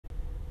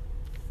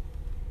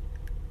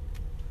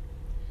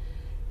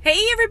Hey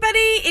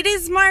everybody, it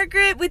is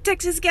Margaret with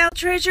Texas Gal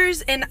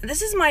Treasures, and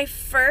this is my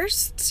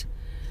first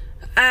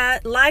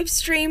live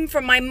stream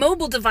from my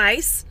mobile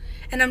device,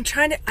 and I'm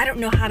trying to, I don't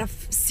know how to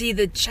see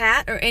the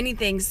chat or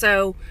anything,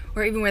 so,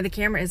 or even where the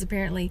camera is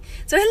apparently.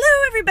 So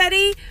hello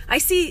everybody, I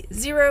see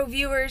 0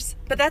 viewers,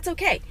 but that's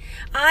okay.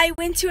 I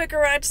went to a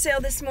garage sale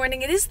this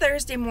morning. It is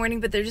Thursday morning,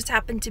 but there just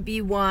happened to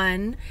be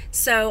one,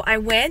 so I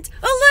went.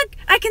 Oh look,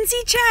 I can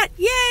see chat,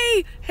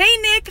 yay! Hey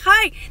Nick,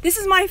 hi! This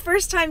is my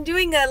first time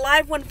doing a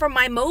live one from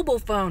my mobile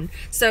phone,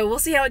 so we'll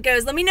see how it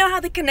goes. Let me know how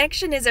the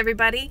connection is,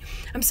 everybody.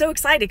 I'm so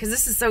excited because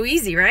this is so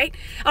easy, right?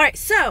 Alright,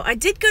 so I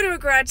did go to a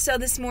garage sale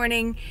this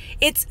morning.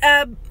 It's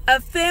a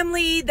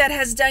family that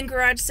has done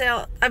garage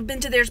sale. I've been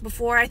to theirs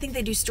before. I think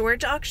they do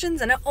storage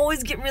auctions, and I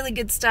always get really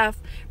good stuff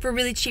for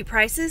really cheap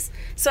prices.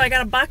 So I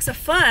got a box of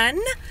fun.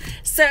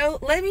 So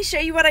let me show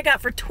you what I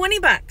got for 20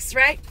 bucks,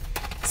 right?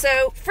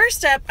 So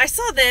first up, I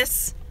saw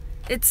this.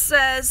 It's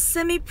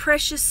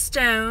semi-precious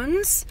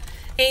stones,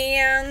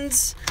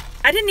 and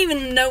I didn't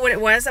even know what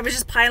it was. I was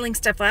just piling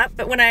stuff up,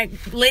 but when I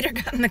later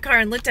got in the car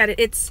and looked at it,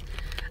 it's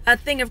a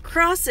thing of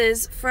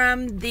crosses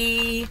from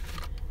the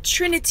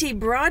Trinity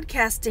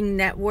Broadcasting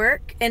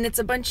Network, and it's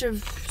a bunch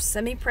of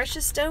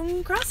semi-precious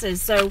stone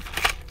crosses. So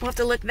we'll have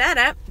to look that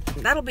up.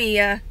 That'll be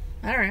I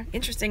don't know,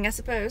 interesting, I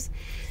suppose.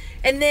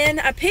 And then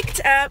I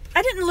picked up,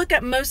 I didn't look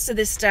up most of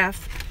this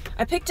stuff.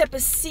 I picked up a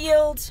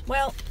sealed,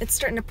 well, it's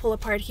starting to pull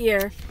apart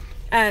here,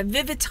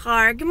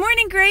 Vivitar. Good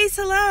morning, Grace.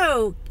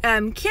 Hello.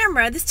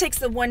 Camera. This takes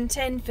the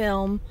 110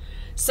 film.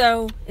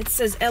 So it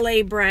says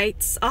LA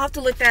Brights. I'll have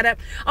to look that up.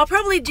 I'll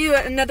probably do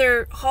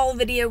another haul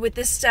video with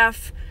this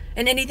stuff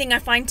and anything I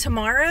find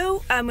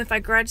tomorrow, if I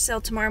garage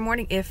sale tomorrow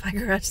morning. If I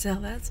garage sale,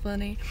 that's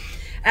funny.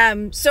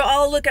 So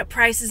I'll look up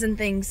prices and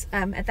things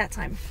at that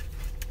time.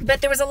 But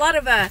there was a lot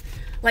of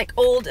like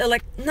old,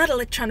 not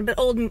electronic, but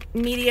old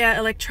media,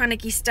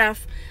 electronic-y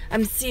stuff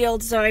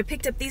sealed. So I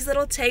picked up these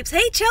little tapes.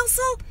 Hey,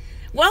 Chelsea,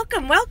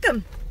 welcome,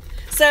 welcome.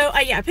 So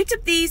yeah, I picked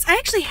up these. I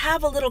actually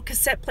have a little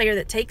cassette player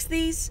that takes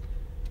these,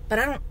 but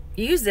I don't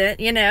use it,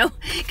 you know.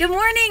 Good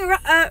morning,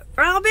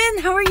 Robin.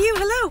 How are you?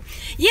 Hello.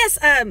 Yes,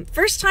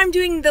 first time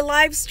doing the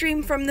live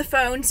stream from the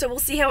phone, so we'll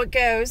see how it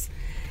goes.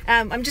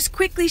 I'm just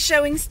quickly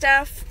showing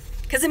stuff,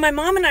 because my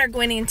mom and I are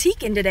going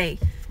antiquing today.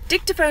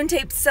 Dictaphone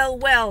tapes sell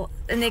well,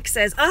 Nick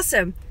says.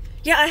 Awesome.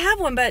 Yeah, I have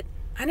one, but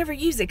I never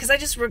use it, because I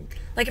just,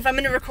 like if I'm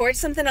going to record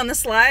something on the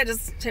slide, I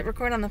just hit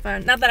record on the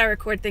phone. Not that I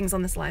record things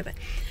on the slide, but.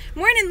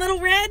 Morning, Little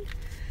Red.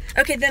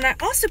 Okay, then I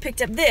also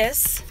picked up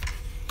this.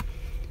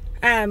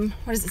 What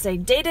does it say?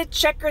 Data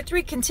checker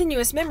 3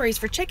 continuous memories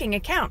for checking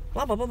account.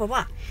 Blah, blah, blah, blah,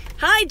 blah.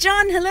 Hi,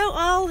 John. Hello,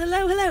 all.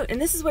 Hello, hello.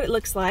 And this is what it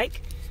looks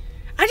like.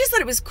 I just thought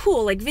it was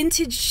cool. Like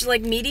vintage,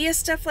 like media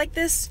stuff like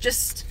this.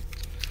 Just,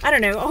 I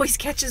don't know, always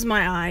catches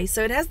my eye.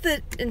 So it has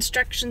the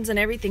instructions and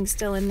everything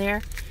still in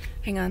there.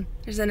 Hang on.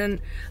 There's an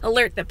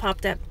alert that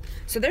popped up.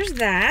 So there's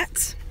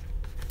that.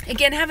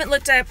 Again, haven't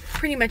looked up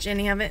pretty much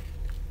any of it.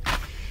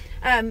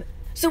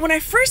 So when I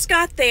first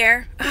got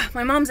there,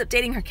 my mom's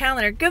updating her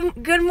calendar.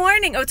 Good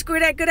morning. Oh, it's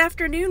good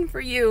afternoon for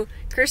you,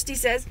 Kirsty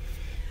says.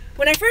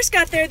 When I first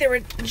got there were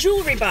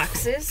jewelry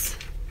boxes.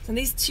 So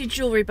these 2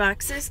 jewelry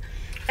boxes.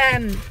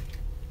 And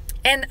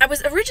I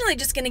was originally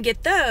just going to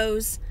get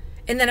those,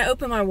 and then I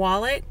opened my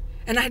wallet,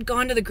 and I had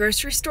gone to the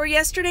grocery store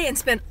yesterday and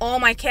spent all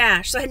my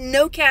cash. So I had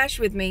no cash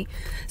with me.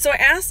 So I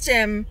asked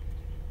him,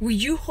 will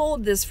you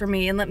hold this for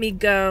me and let me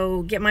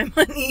go get my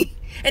money?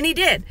 And he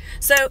did.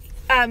 So,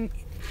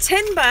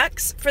 10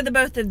 bucks for the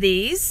both of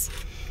these.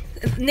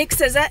 Nick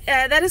says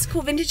that is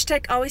cool. Vintage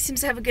tech always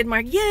seems to have a good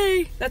mark.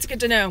 Yay, that's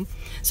good to know.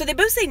 So they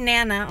both say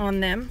Nana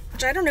on them,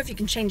 which I don't know if you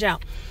can change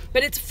out,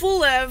 but it's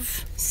full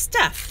of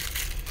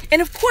stuff.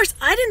 And of course,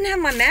 I didn't have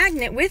my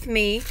magnet with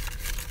me.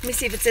 Let me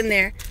see if it's in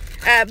there,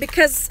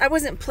 because I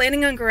wasn't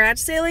planning on garage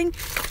sailing.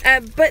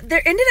 But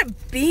there ended up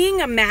being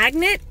a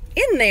magnet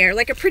in there,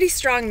 like a pretty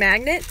strong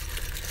magnet.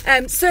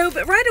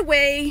 But right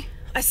away,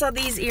 I saw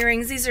these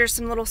earrings. These are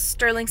some little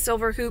sterling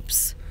silver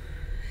hoops.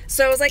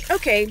 So I was like,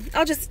 okay,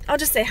 I'll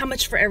just say how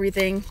much for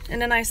everything,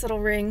 and a nice little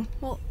ring.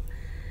 Well,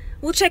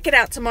 we'll check it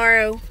out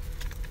tomorrow.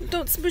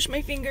 Don't smush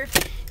my finger.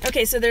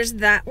 Okay, so there's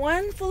that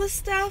one full of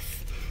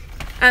stuff.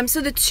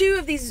 So the 2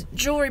 of these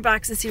jewelry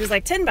boxes, he was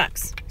like 10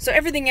 bucks. So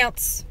everything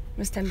else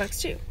was 10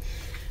 bucks too.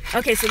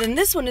 Okay, so then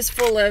this one is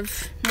full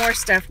of more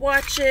stuff,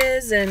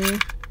 watches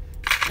and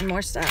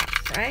more stuff,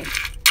 right?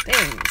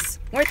 Things,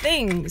 more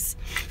things.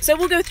 So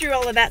we'll go through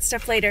all of that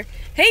stuff later.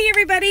 Hey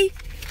everybody,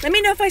 let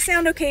me know if I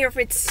sound okay or if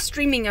it's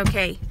streaming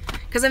okay,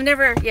 because I've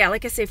never, yeah,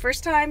 like I say,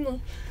 first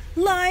time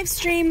live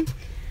stream.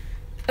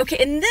 Okay,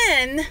 and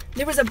then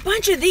there was a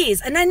bunch of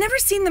these, and I never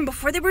seen them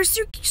before. They were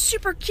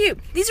super cute.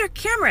 These are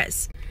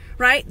cameras,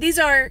 right? These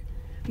are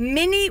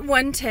mini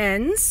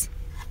 110s,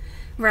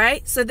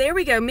 right? So there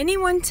we go, mini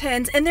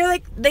 110s, and they're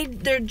like,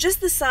 they're just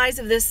the size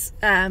of this,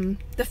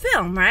 the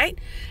film, right?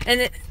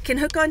 And it can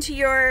hook onto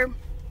your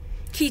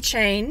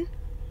keychain.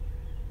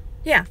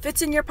 Yeah,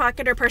 fits in your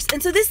pocket or purse.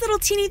 And so this little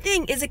teeny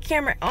thing is a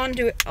camera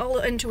all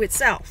into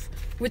itself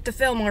with the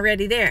film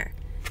already there.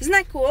 Isn't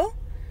that cool?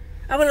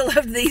 I would have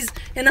loved these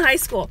in high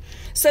school.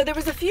 So there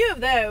was a few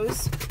of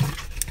those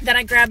that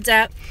I grabbed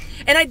up.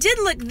 And I did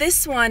look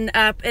this one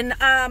up, and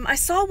I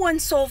saw one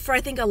sold for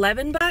I think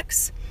 11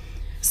 bucks.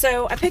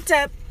 So I picked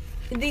up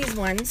these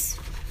ones.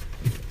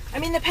 I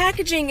mean, the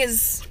packaging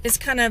is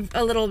kind of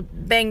a little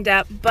banged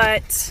up,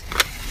 but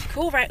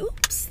cool, right?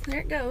 Oops, there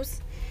it goes.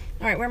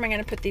 All right, where am I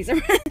gonna put these?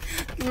 I'm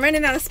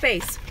running out of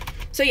space.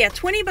 So yeah,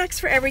 20 bucks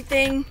for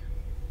everything.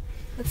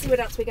 Let's see what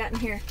else we got in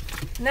here.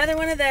 Another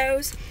one of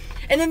those.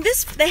 And then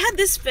this, they had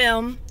this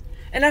film,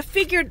 and I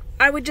figured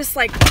I would just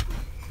like,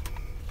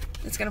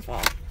 it's gonna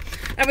fall.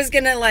 I was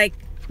gonna like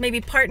maybe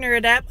partner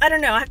it up. I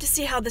don't know, I have to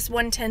see how this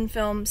 110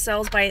 film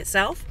sells by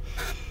itself.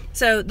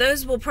 So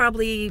those will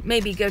probably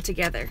maybe go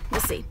together.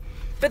 We'll see.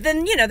 But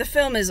then, you know, the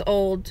film is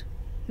old.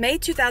 May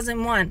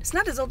 2001. It's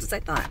not as old as I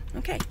thought.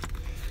 Okay.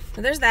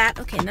 So there's that.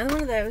 Okay, another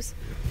one of those.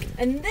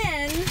 And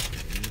then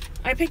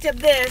I picked up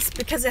this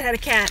because it had a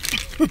cat.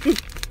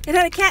 It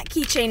had a cat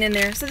keychain in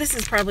there. So this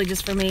is probably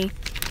just for me.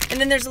 And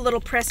then there's a little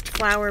pressed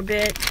flower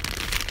bit.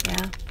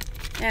 Yeah.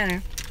 I don't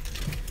know.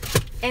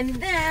 And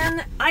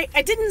then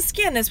I didn't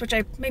scan this, which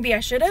maybe I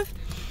should have.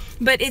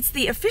 But it's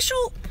the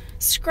official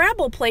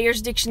Scrabble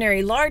Players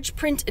Dictionary large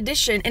print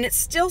edition, and it's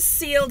still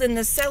sealed in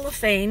the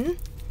cellophane,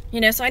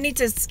 you know, so I need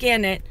to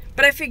scan it.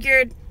 But I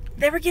figured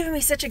they were giving me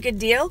such a good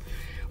deal.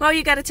 Well,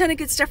 you got a ton of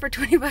good stuff for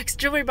 20 bucks.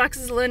 Jewelry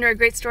boxes alone are a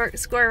great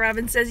score.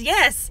 Robin says,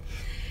 yes.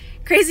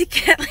 Crazy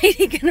cat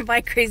lady gonna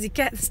buy crazy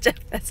cat stuff.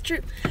 That's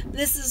true.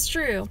 This is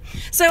true.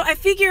 So I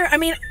figure, I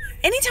mean,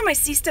 anytime I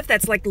see stuff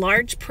that's like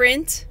large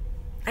print,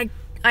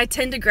 I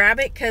tend to grab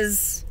it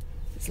because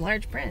it's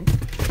large print.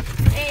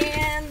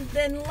 And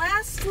then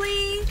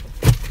lastly,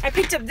 I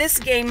picked up this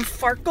game,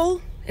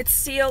 Farkle. It's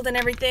sealed and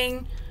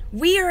everything.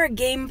 We are a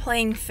game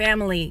playing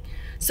family.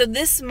 So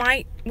this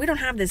we don't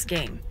have this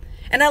game.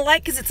 And I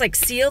like because it's like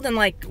sealed, and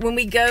like when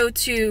we go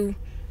to,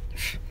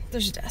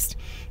 there's dust,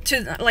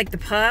 to like the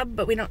pub,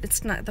 but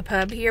it's not the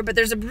pub here, but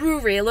there's a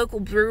brewery, a local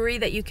brewery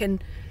that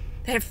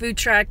they have food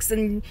trucks,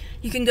 and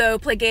you can go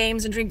play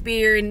games and drink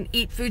beer and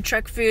eat food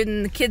truck food,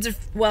 and the kids are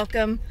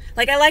welcome.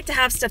 Like, I like to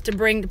have stuff to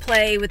bring to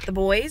play with the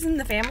boys and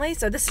the family,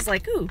 so this is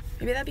like, ooh,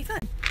 maybe that'd be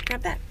fun.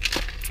 Grab that.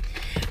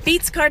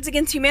 Beats Cards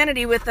Against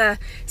Humanity with a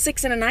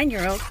 6 and a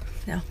 9-year-old.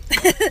 No,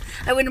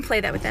 I wouldn't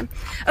play that with them.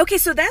 Okay,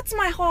 so that's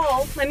my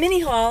haul, my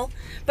mini haul,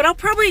 but I'll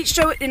probably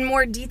show it in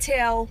more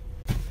detail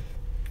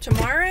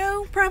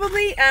tomorrow,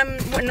 probably,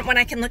 when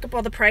I can look up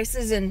all the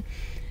prices. And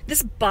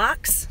this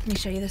box, let me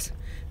show you this.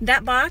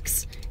 That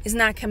box is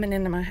not coming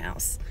into my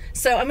house.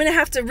 So I'm gonna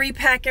have to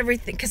repack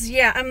everything, because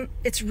yeah,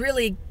 it's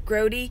really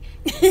grody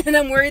and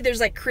I'm worried there's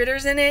like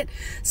critters in it.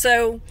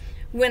 So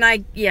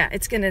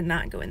it's gonna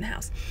not go in the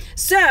house.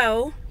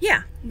 So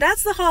yeah,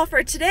 that's the haul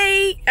for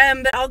today.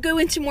 But I'll go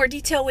into more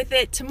detail with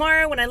it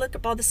tomorrow when I look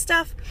up all the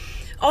stuff.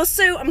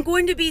 Also, I'm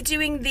going to be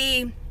doing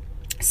the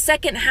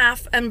second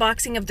half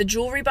unboxing of the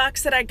jewelry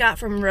box that I got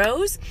from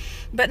Rose,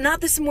 but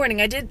not this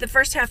morning. I did the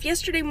first half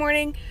yesterday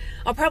morning.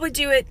 I'll probably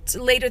do it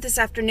later this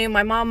afternoon.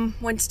 My mom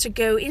wants to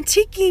go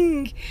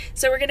antiquing,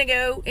 so we're gonna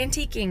go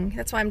antiquing.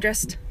 That's why I'm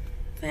dressed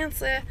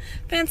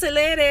fancy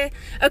lady.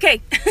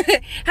 Okay.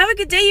 Have a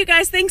good day, you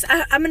guys. Thanks.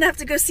 I'm gonna have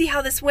to go see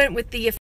how this went with the